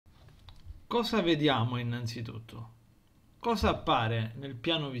cosa vediamo innanzitutto? Cosa appare nel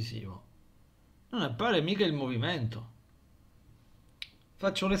piano visivo? Non appare mica il movimento.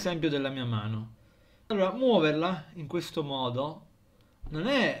 Faccio l'esempio della mia mano. Allora, muoverla in questo modo non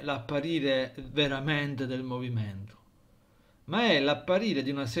è l'apparire veramente del movimento, ma è l'apparire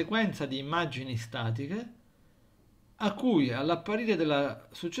di una sequenza di immagini statiche a cui all'apparire della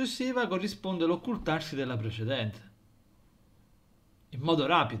successiva corrisponde l'occultarsi della precedente, in modo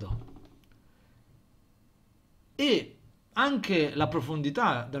rapido. E anche la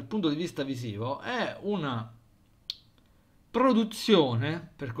profondità dal punto di vista visivo è una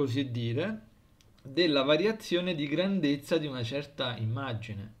produzione, per così dire, della variazione di grandezza di una certa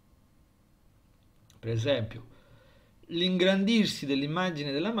immagine. Per esempio, l'ingrandirsi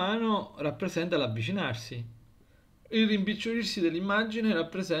dell'immagine della mano rappresenta l'avvicinarsi, il rimpicciolirsi dell'immagine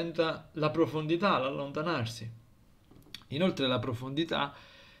rappresenta la profondità, l'allontanarsi. Inoltre la profondità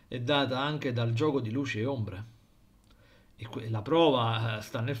è data anche dal gioco di luci e ombre. E la prova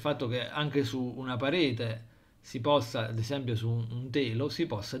sta nel fatto che anche su una parete si possa, ad esempio su un telo, si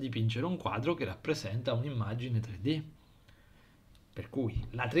possa dipingere un quadro che rappresenta un'immagine 3D. Per cui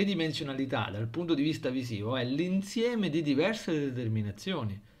la tridimensionalità dal punto di vista visivo è l'insieme di diverse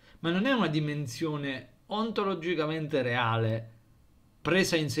determinazioni, ma non è una dimensione ontologicamente reale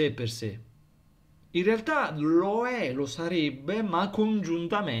presa in sé per sé. In realtà lo è, lo sarebbe, ma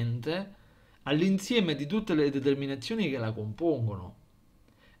congiuntamente all'insieme di tutte le determinazioni che la compongono.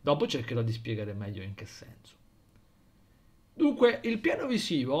 Dopo cercherò di spiegare meglio in che senso. Dunque, il piano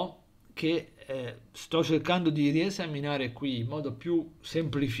visivo, che sto cercando di riesaminare qui in modo più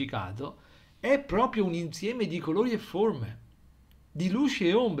semplificato, è proprio un insieme di colori e forme, di luci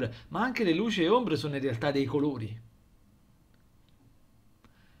e ombre, ma anche le luci e ombre sono in realtà dei colori,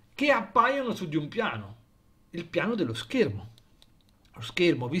 che appaiono su di un piano, il piano dello schermo, lo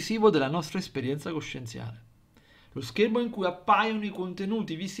schermo visivo della nostra esperienza coscienziale, lo schermo in cui appaiono i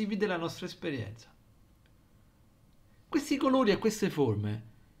contenuti visivi della nostra esperienza. Questi colori e queste forme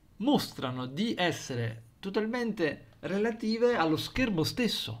mostrano di essere totalmente relative allo schermo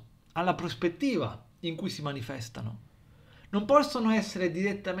stesso, alla prospettiva in cui si manifestano. Non possono essere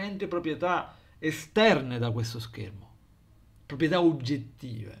direttamente proprietà esterne da questo schermo, proprietà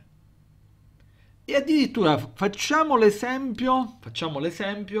oggettive. E addirittura facciamo l'esempio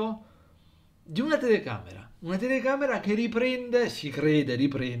di una telecamera che riprende, si crede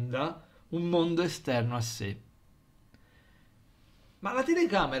riprenda, un mondo esterno a sé. Ma la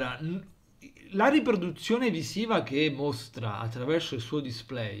telecamera, la riproduzione visiva che mostra attraverso il suo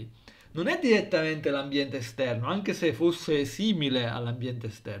display, non è direttamente l'ambiente esterno, anche se fosse simile all'ambiente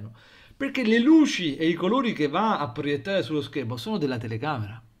esterno, perché le luci e i colori che va a proiettare sullo schermo sono della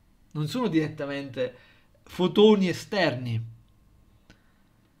telecamera, non sono direttamente fotoni esterni.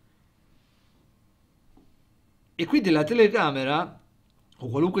 E quindi la telecamera o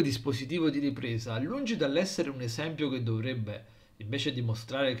qualunque dispositivo di ripresa, lungi dall'essere un esempio che dovrebbe invece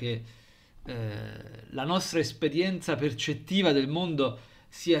dimostrare che la nostra esperienza percettiva del mondo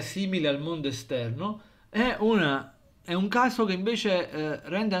sia simile al mondo esterno, è un caso che invece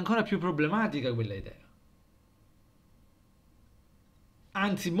rende ancora più problematica quella idea.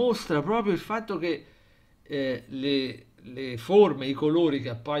 Anzi, mostra proprio il fatto che le forme, i colori che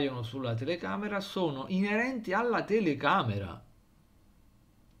appaiono sulla telecamera sono inerenti alla telecamera.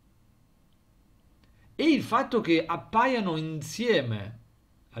 E il fatto che appaiano insieme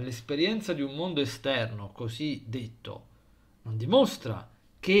all'esperienza di un mondo esterno, così detto, non dimostra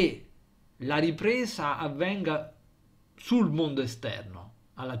che la ripresa avvenga sul mondo esterno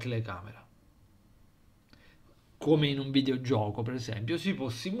alla telecamera. Come in un videogioco, per esempio, si può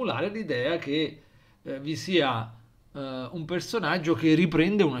simulare l'idea che vi sia un personaggio che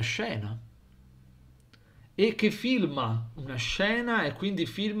riprende una scena e che filma una scena e quindi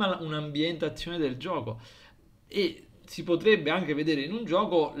filma un'ambientazione del gioco. E si potrebbe anche vedere in un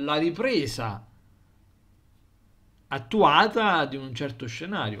gioco la ripresa attuata di un certo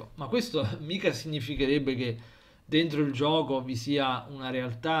scenario, ma questo mica significherebbe che dentro il gioco vi sia una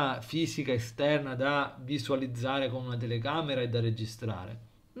realtà fisica esterna da visualizzare con una telecamera e da registrare.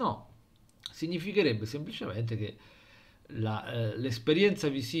 No, significherebbe semplicemente che l'esperienza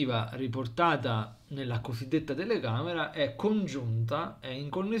visiva riportata nella cosiddetta telecamera è congiunta, è in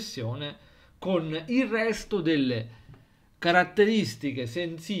connessione con il resto delle caratteristiche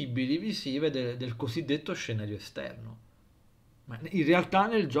sensibili visive del cosiddetto scenario esterno. Ma in realtà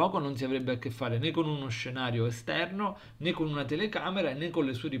nel gioco non si avrebbe a che fare né con uno scenario esterno, né con una telecamera, né con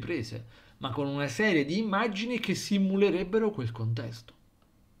le sue riprese, ma con una serie di immagini che simulerebbero quel contesto.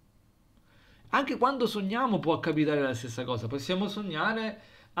 Anche quando sogniamo può capitare la stessa cosa, possiamo sognare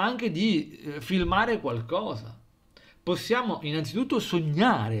anche di filmare qualcosa. Possiamo innanzitutto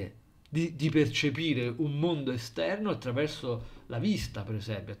sognare di percepire un mondo esterno attraverso la vista, per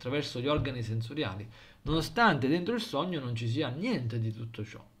esempio, attraverso gli organi sensoriali, nonostante dentro il sogno non ci sia niente di tutto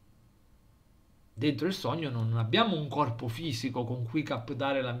ciò. Dentro il sogno non abbiamo un corpo fisico con cui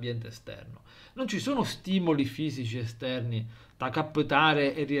captare l'ambiente esterno. Non ci sono stimoli fisici esterni da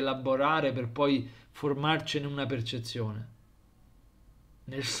captare e rielaborare per poi formarcene una percezione.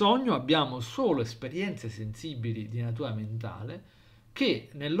 Nel sogno abbiamo solo esperienze sensibili di natura mentale che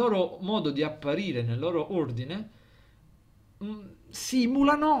nel loro modo di apparire, nel loro ordine,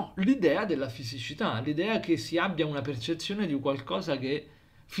 simulano l'idea della fisicità, l'idea che si abbia una percezione di qualcosa che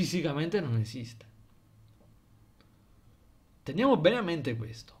fisicamente non esiste. Teniamo bene a mente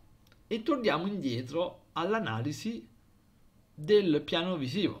questo e torniamo indietro all'analisi del piano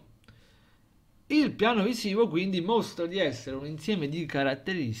visivo. Il piano visivo quindi mostra di essere un insieme di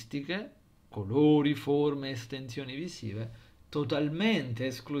caratteristiche, colori, forme, estensioni visive, totalmente,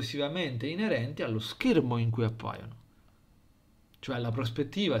 esclusivamente inerenti allo schermo in cui appaiono, cioè alla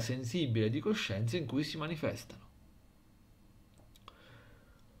prospettiva sensibile di coscienza in cui si manifestano.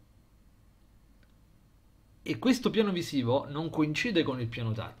 E questo piano visivo non coincide con il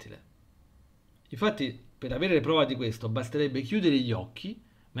piano tattile. Infatti, per avere prova di questo, basterebbe chiudere gli occhi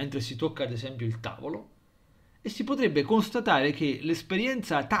mentre si tocca ad esempio il tavolo e si potrebbe constatare che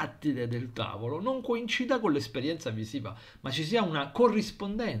l'esperienza tattile del tavolo non coincida con l'esperienza visiva, ma ci sia una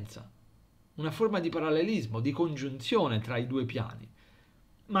corrispondenza, una forma di parallelismo, di congiunzione tra i due piani.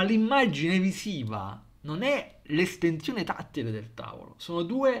 Ma l'immagine visiva non è l'estensione tattile del tavolo, sono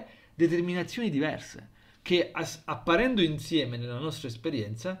due determinazioni diverse che apparendo insieme nella nostra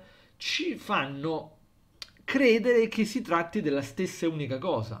esperienza ci fanno credere che si tratti della stessa e unica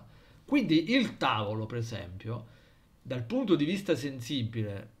cosa. Quindi il tavolo, per esempio, dal punto di vista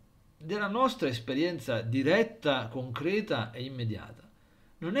sensibile della nostra esperienza diretta, concreta e immediata,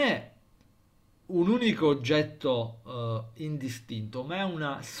 non è un unico oggetto indistinto, ma è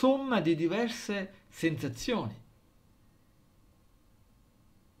una somma di diverse sensazioni.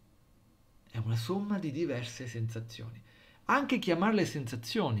 È una somma di diverse sensazioni. Anche chiamarle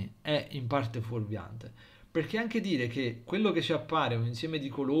sensazioni è in parte fuorviante, perché anche dire che quello che ci appare è un insieme di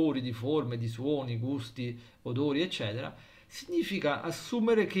colori, di forme, di suoni, gusti, odori, eccetera, significa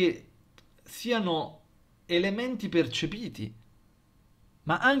assumere che siano elementi percepiti,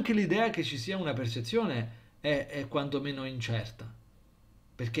 ma anche l'idea che ci sia una percezione è quantomeno incerta,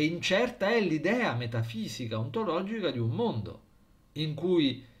 perché incerta è l'idea metafisica, ontologica di un mondo in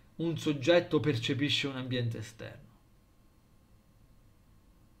cui un soggetto percepisce un ambiente esterno.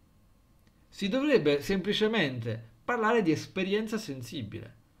 Si dovrebbe semplicemente parlare di esperienza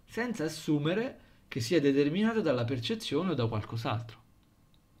sensibile, senza assumere che sia determinata dalla percezione o da qualcos'altro.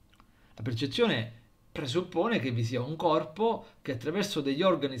 La percezione presuppone che vi sia un corpo che attraverso degli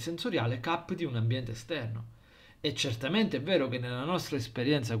organi sensoriali capti un ambiente esterno. E certamente è vero che nella nostra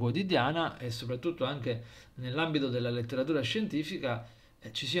esperienza quotidiana e soprattutto anche nell'ambito della letteratura scientifica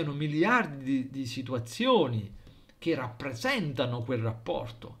ci siano miliardi di situazioni che rappresentano quel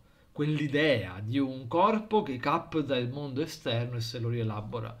rapporto, quell'idea di un corpo che capta il mondo esterno e se lo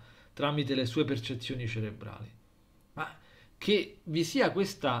rielabora tramite le sue percezioni cerebrali. Ma che vi sia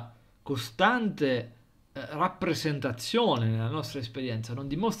questa costante rappresentazione nella nostra esperienza non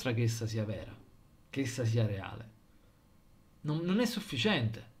dimostra che essa sia vera, che essa sia reale. Non è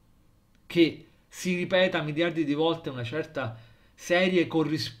sufficiente che si ripeta miliardi di volte una certa serie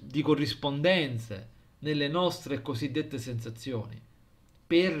di corrispondenze nelle nostre cosiddette sensazioni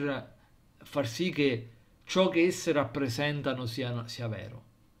per far sì che ciò che esse rappresentano sia vero.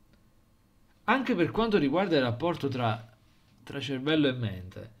 Anche per quanto riguarda il rapporto tra cervello e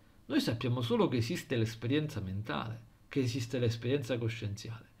mente, noi sappiamo solo che esiste l'esperienza mentale, che esiste l'esperienza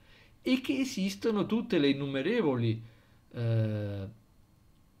coscienziale e che esistono tutte le innumerevoli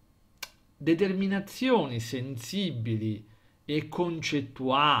determinazioni sensibili e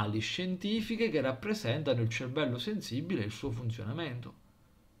concettuali, scientifiche che rappresentano il cervello sensibile e il suo funzionamento.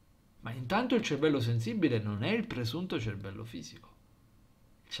 Ma intanto il cervello sensibile non è il presunto cervello fisico.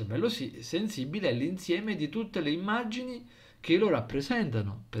 Il cervello sensibile è l'insieme di tutte le immagini che lo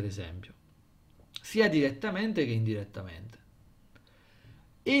rappresentano, per esempio, sia direttamente che indirettamente.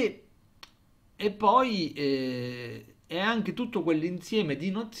 E poi è anche tutto quell'insieme di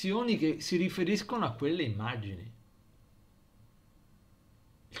nozioni che si riferiscono a quelle immagini.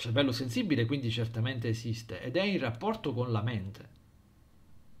 Il cervello sensibile quindi certamente esiste ed è in rapporto con la mente,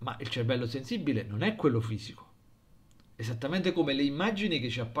 ma il cervello sensibile non è quello fisico. Esattamente come le immagini che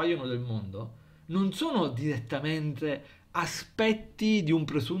ci appaiono del mondo non sono direttamente aspetti di un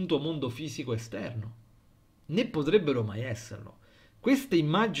presunto mondo fisico esterno, né potrebbero mai esserlo. Queste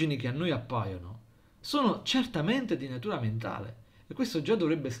immagini che a noi appaiono sono certamente di natura mentale e questo già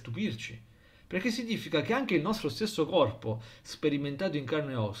dovrebbe stupirci, perché significa che anche il nostro stesso corpo, sperimentato in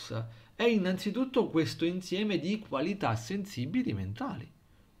carne e ossa, è innanzitutto questo insieme di qualità sensibili mentali.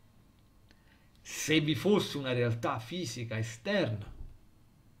 Se vi fosse una realtà fisica esterna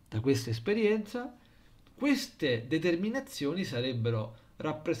da questa esperienza, queste determinazioni sarebbero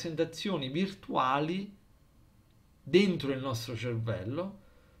rappresentazioni virtuali dentro il nostro cervello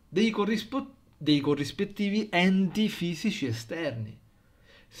dei corrispettivi enti fisici esterni.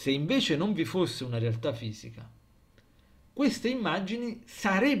 Se invece non vi fosse una realtà fisica, queste immagini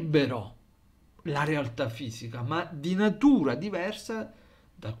sarebbero la realtà fisica, ma di natura diversa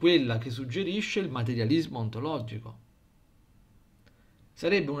da quella che suggerisce il materialismo ontologico.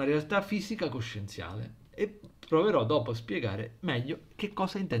 Sarebbe una realtà fisica coscienziale e proverò dopo a spiegare meglio che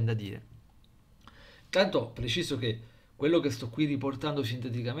cosa intenda dire. Tanto preciso che quello che sto qui riportando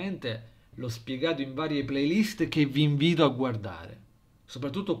sinteticamente l'ho spiegato in varie playlist che vi invito a guardare,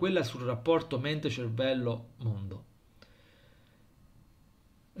 soprattutto quella sul rapporto mente-cervello-mondo.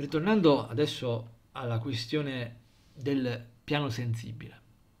 Ritornando adesso alla questione del piano sensibile,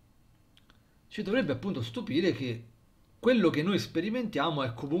 ci dovrebbe appunto stupire che quello che noi sperimentiamo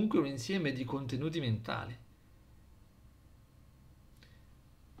è comunque un insieme di contenuti mentali.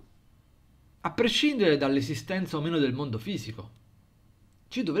 A prescindere dall'esistenza o meno del mondo fisico,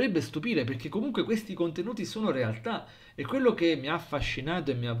 ci dovrebbe stupire perché comunque questi contenuti sono realtà e quello che mi ha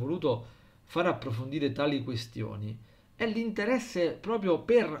affascinato e mi ha voluto far approfondire tali questioni è l'interesse proprio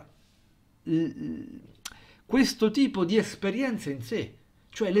per questo tipo di esperienza in sé,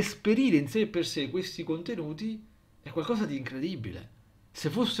 cioè l'esperire in sé per sé questi contenuti è qualcosa di incredibile. Se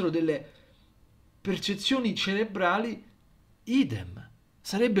fossero delle percezioni cerebrali, idem,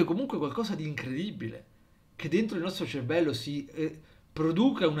 sarebbe comunque qualcosa di incredibile, che dentro il nostro cervello si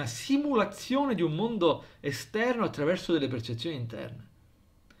produca una simulazione di un mondo esterno attraverso delle percezioni interne.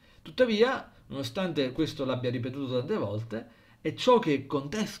 Tuttavia, nonostante questo l'abbia ripetuto tante volte, è ciò che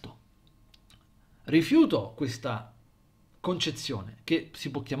contesto. Rifiuto questa concezione, che si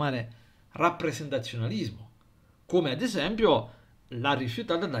può chiamare rappresentazionalismo, come ad esempio l'ha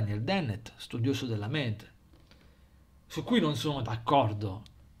rifiutata Daniel Dennett, studioso della mente, su cui non sono d'accordo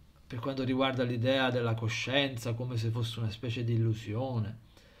per quanto riguarda l'idea della coscienza come se fosse una specie di illusione,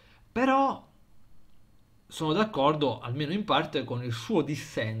 però sono d'accordo, almeno in parte, con il suo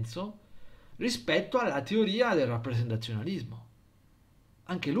dissenso rispetto alla teoria del rappresentazionalismo.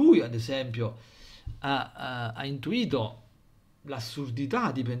 Anche lui, ad esempio, ha intuito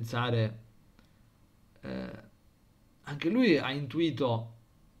l'assurdità di pensare, anche lui ha intuito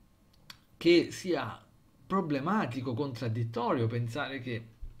che sia problematico, contraddittorio pensare che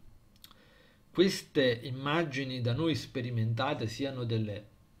queste immagini da noi sperimentate siano delle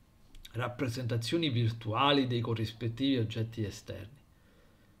rappresentazioni virtuali dei corrispettivi oggetti esterni.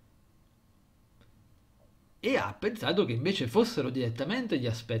 E ha pensato che invece fossero direttamente gli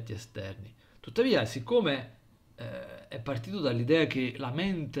aspetti esterni. Tuttavia, siccome è partito dall'idea che la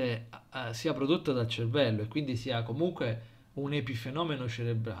mente sia prodotta dal cervello e quindi sia comunque un epifenomeno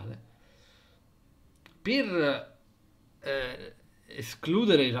cerebrale, per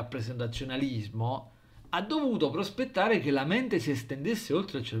escludere il rappresentazionalismo ha dovuto prospettare che la mente si estendesse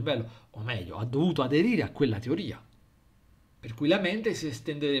oltre il cervello, o meglio, ha dovuto aderire a quella teoria, per cui la mente si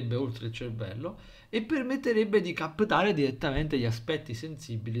estenderebbe oltre il cervello e permetterebbe di captare direttamente gli aspetti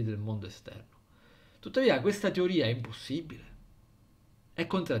sensibili del mondo esterno. Tuttavia questa teoria è impossibile, è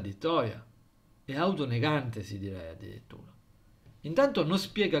contraddittoria, è autonegante, si direi addirittura. Intanto non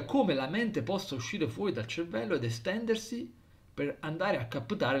spiega come la mente possa uscire fuori dal cervello ed estendersi per andare a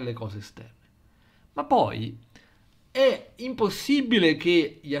captare le cose esterne. Ma poi è impossibile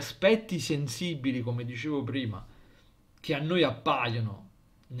che gli aspetti sensibili, come dicevo prima, che a noi appaiono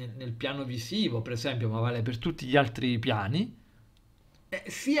nel piano visivo, per esempio, ma vale per tutti gli altri piani,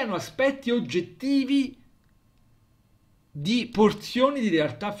 siano aspetti oggettivi di porzioni di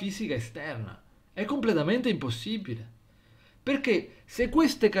realtà fisica esterna. È completamente impossibile. Perché se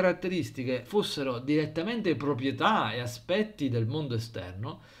queste caratteristiche fossero direttamente proprietà e aspetti del mondo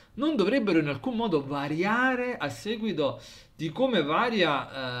esterno, non dovrebbero in alcun modo variare a seguito di come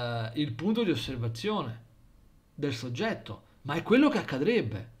varia il punto di osservazione del soggetto. Ma è quello che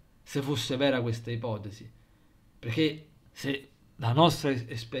accadrebbe se fosse vera questa ipotesi. Perché se la nostra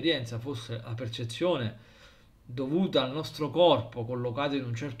esperienza fosse la percezione dovuta al nostro corpo collocato in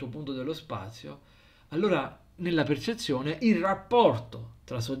un certo punto dello spazio, allora nella percezione il rapporto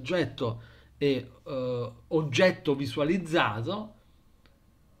tra soggetto e oggetto visualizzato,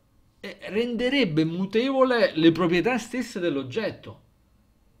 renderebbe mutevole le proprietà stesse dell'oggetto,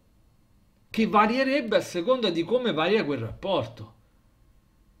 che varierebbe a seconda di come varia quel rapporto.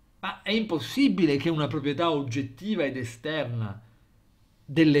 Ma è impossibile che una proprietà oggettiva ed esterna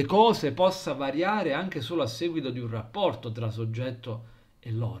delle cose possa variare anche solo a seguito di un rapporto tra soggetto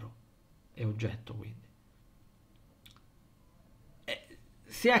e loro, e oggetto quindi.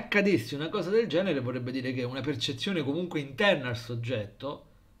 Se accadesse una cosa del genere vorrebbe dire che una percezione comunque interna al soggetto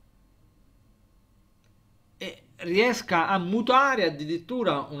riesca a mutare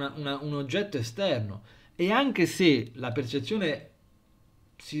addirittura un oggetto esterno, e anche se la percezione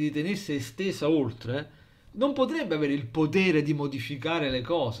si ritenesse estesa oltre, non potrebbe avere il potere di modificare le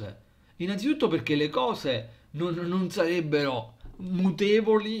cose. Innanzitutto perché le cose non sarebbero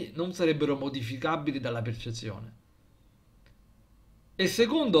mutevoli, non sarebbero modificabili dalla percezione. E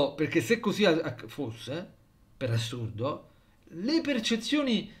secondo, perché se così fosse, per assurdo, le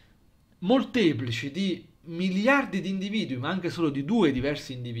percezioni molteplici di miliardi di individui, ma anche solo di due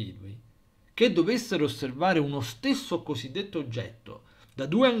diversi individui, che dovessero osservare uno stesso cosiddetto oggetto da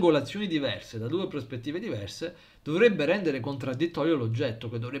due angolazioni diverse, da due prospettive diverse, dovrebbe rendere contraddittorio l'oggetto,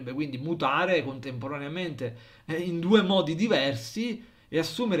 che dovrebbe quindi mutare contemporaneamente in due modi diversi e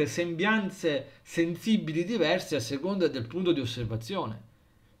assumere sembianze sensibili diverse a seconda del punto di osservazione.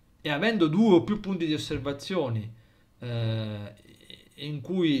 E avendo due o più punti di osservazione in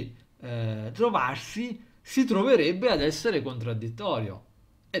cui trovarsi, si troverebbe ad essere contraddittorio,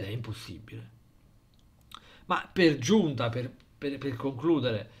 ed è impossibile. Ma per giunta, per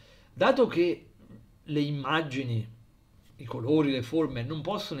concludere, dato che le immagini, i colori, le forme non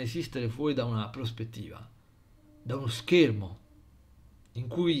possono esistere fuori da una prospettiva, da uno schermo in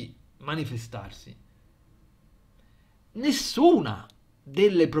cui manifestarsi, nessuna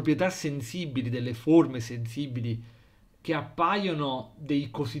delle proprietà sensibili, delle forme sensibili che appaiono dei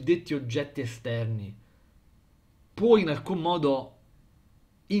cosiddetti oggetti esterni può in alcun modo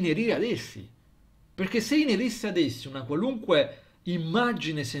inerire ad essi. Perché se inerisse ad essi una qualunque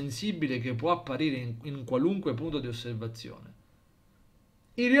immagine sensibile che può apparire in qualunque punto di osservazione,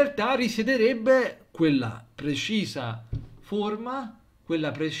 in realtà risiederebbe quella precisa forma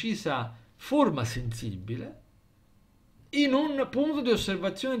sensibile in un punto di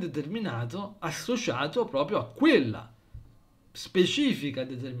osservazione determinato associato proprio a quella specifica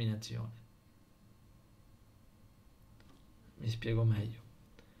determinazione. Mi spiego meglio.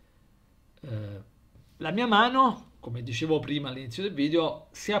 La mia mano, come dicevo prima all'inizio del video,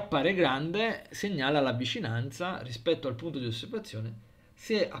 se appare grande segnala la vicinanza rispetto al punto di osservazione,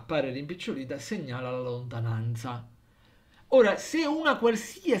 se appare rimpicciolita segnala la lontananza. Ora, se una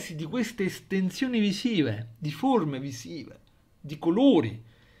qualsiasi di queste estensioni visive, di forme visive, di colori,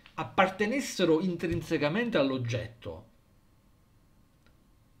 appartenessero intrinsecamente all'oggetto,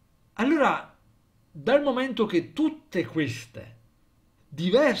 allora, dal momento che tutte queste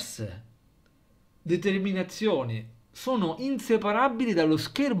diverse determinazioni sono inseparabili dallo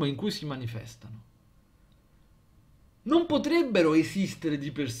schermo in cui si manifestano, non potrebbero esistere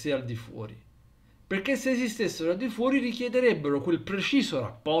di per sé al di fuori, perché se esistessero al di fuori richiederebbero quel preciso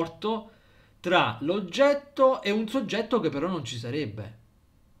rapporto tra l'oggetto e un soggetto che però non ci sarebbe.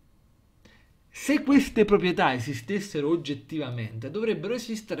 Se queste proprietà esistessero oggettivamente, dovrebbero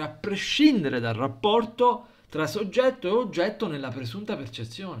esistere a prescindere dal rapporto tra soggetto e oggetto nella presunta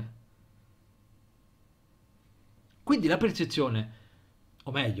percezione. Quindi la percezione,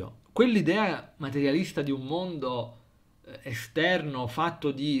 o meglio, quell'idea materialista di un mondo esterno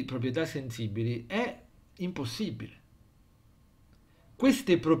fatto di proprietà sensibili è impossibile.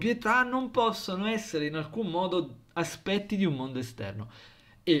 Queste proprietà non possono essere in alcun modo aspetti di un mondo esterno.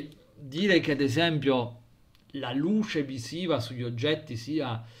 E dire che ad esempio la luce visiva sugli oggetti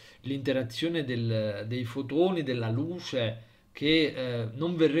sia l'interazione dei fotoni della luce che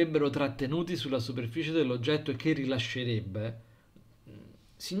non verrebbero trattenuti sulla superficie dell'oggetto e che rilascerebbe,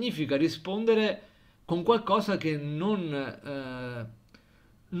 significa rispondere con qualcosa che non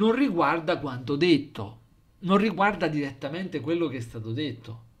riguarda quanto detto, non riguarda direttamente quello che è stato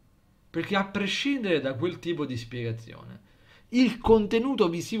detto, perché a prescindere da quel tipo di spiegazione, il contenuto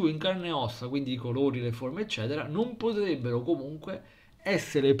visivo in carne e ossa, quindi i colori, le forme, eccetera, non potrebbero comunque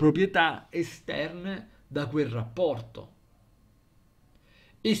essere proprietà esterne da quel rapporto.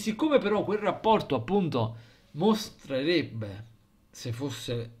 E siccome però quel rapporto appunto mostrerebbe, se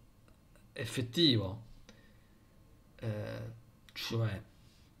fosse effettivo, cioè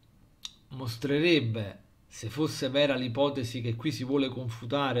mostrerebbe, se fosse vera l'ipotesi che qui si vuole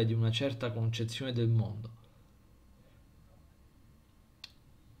confutare di una certa concezione del mondo,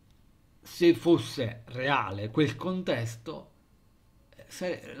 se fosse reale quel contesto,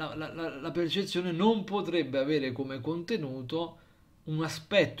 la percezione non potrebbe avere come contenuto un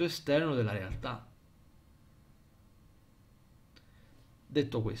aspetto esterno della realtà.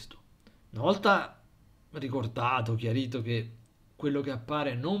 Detto questo, una volta ricordato, chiarito che quello che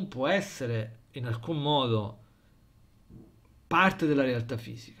appare non può essere in alcun modo parte della realtà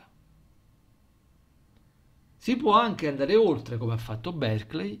fisica, si può anche andare oltre, come ha fatto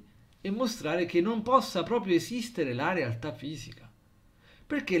Berkeley, e mostrare che non possa proprio esistere la realtà fisica.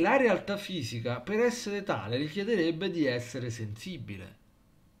 Perché la realtà fisica, per essere tale, richiederebbe di essere sensibile,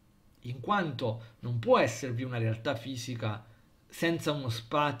 in quanto non può esservi una realtà fisica senza uno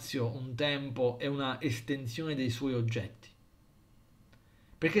spazio, un tempo e una estensione dei suoi oggetti.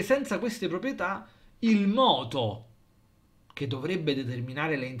 Perché senza queste proprietà il moto che dovrebbe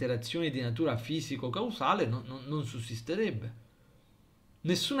determinare le interazioni di natura fisico-causale non sussisterebbe.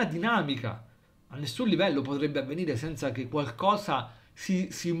 Nessuna dinamica a nessun livello potrebbe avvenire senza che qualcosa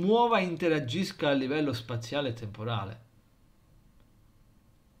si muova e interagisca a livello spaziale e temporale.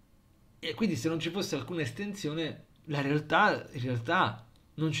 E quindi se non ci fosse alcuna estensione, la realtà in realtà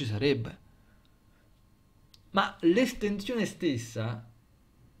non ci sarebbe. Ma l'estensione stessa,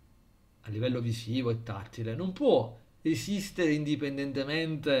 a livello visivo e tattile, non può esistere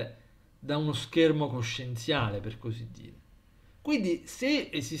indipendentemente da uno schermo coscienziale, per così dire. Quindi se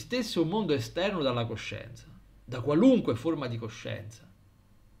esistesse un mondo esterno dalla coscienza, da qualunque forma di coscienza,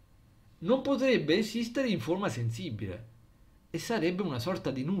 non potrebbe esistere in forma sensibile e sarebbe una sorta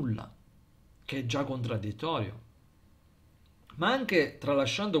di nulla, che è già contraddittorio. Ma anche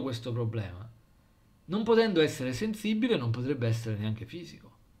tralasciando questo problema, non potendo essere sensibile non potrebbe essere neanche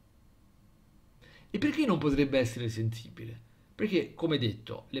fisico. E perché non potrebbe essere sensibile? Perché, come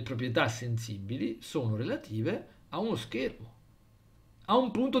detto, le proprietà sensibili sono relative a uno schermo, a un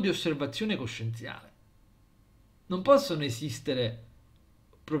punto di osservazione coscienziale. Non possono esistere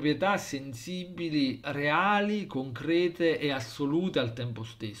proprietà sensibili reali, concrete e assolute al tempo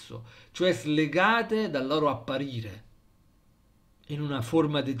stesso, cioè slegate dal loro apparire in una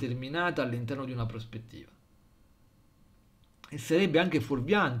forma determinata all'interno di una prospettiva. E sarebbe anche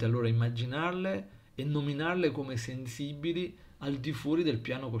fuorviante allora immaginarle e nominarle come sensibili al di fuori del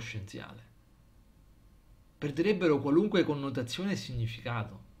piano coscienziale. Perderebbero qualunque connotazione e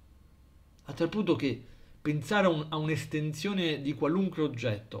significato, a tal punto che pensare a un'estensione di qualunque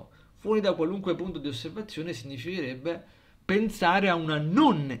oggetto fuori da qualunque punto di osservazione significherebbe pensare a una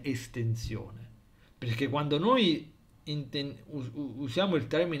non estensione. Perché quando noi usiamo il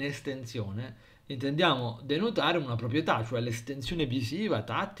termine estensione, intendiamo denotare una proprietà, cioè l'estensione visiva,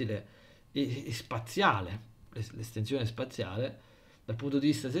 tattile e spaziale. L'estensione spaziale, dal punto di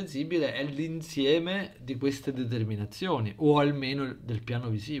vista sensibile, è l'insieme di queste determinazioni, o almeno del piano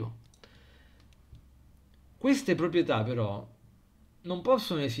visivo. Queste proprietà però non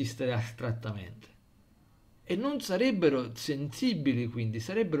possono esistere astrattamente e non sarebbero sensibili, quindi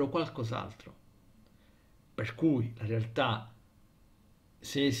sarebbero qualcos'altro. Per cui la realtà,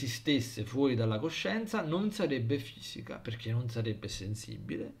 se esistesse fuori dalla coscienza, non sarebbe fisica perché non sarebbe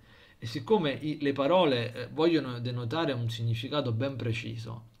sensibile, e siccome le parole vogliono denotare un significato ben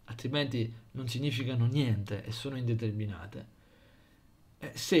preciso, altrimenti non significano niente e sono indeterminate,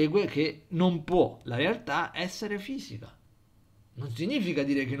 segue che non può la realtà essere fisica. Non significa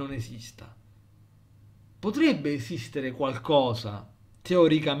dire che non esista. Potrebbe esistere qualcosa,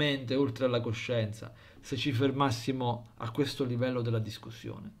 teoricamente, oltre alla coscienza, se ci fermassimo a questo livello della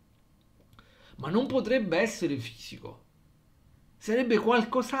discussione. Ma non potrebbe essere fisico. Sarebbe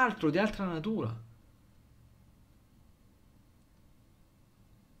qualcos'altro di altra natura.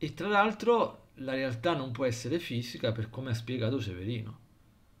 E tra l'altro la realtà non può essere fisica per come ha spiegato Severino,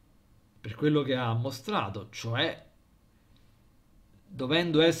 per quello che ha mostrato, cioè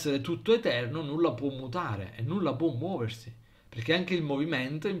dovendo essere tutto eterno nulla può mutare e nulla può muoversi, perché anche il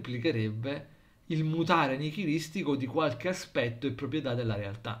movimento implicherebbe il mutare nichilistico di qualche aspetto e proprietà della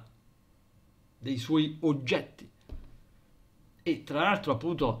realtà, dei suoi oggetti. E tra l'altro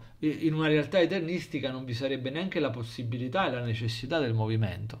appunto in una realtà eternistica non vi sarebbe neanche la possibilità e la necessità del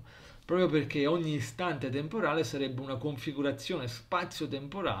movimento, proprio perché ogni istante temporale sarebbe una configurazione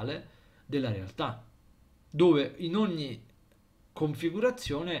spazio-temporale della realtà, dove in ogni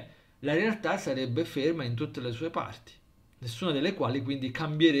configurazione la realtà sarebbe ferma in tutte le sue parti, nessuna delle quali quindi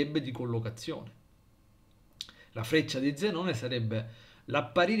cambierebbe di collocazione. La freccia di Zenone sarebbe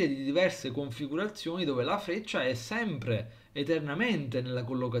l'apparire di diverse configurazioni dove la freccia è sempre eternamente nella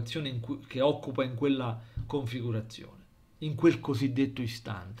collocazione che occupa in quella configurazione, in quel cosiddetto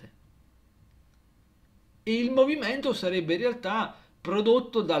istante. E il movimento sarebbe in realtà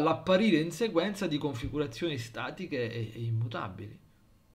prodotto dall'apparire in sequenza di configurazioni statiche e immutabili.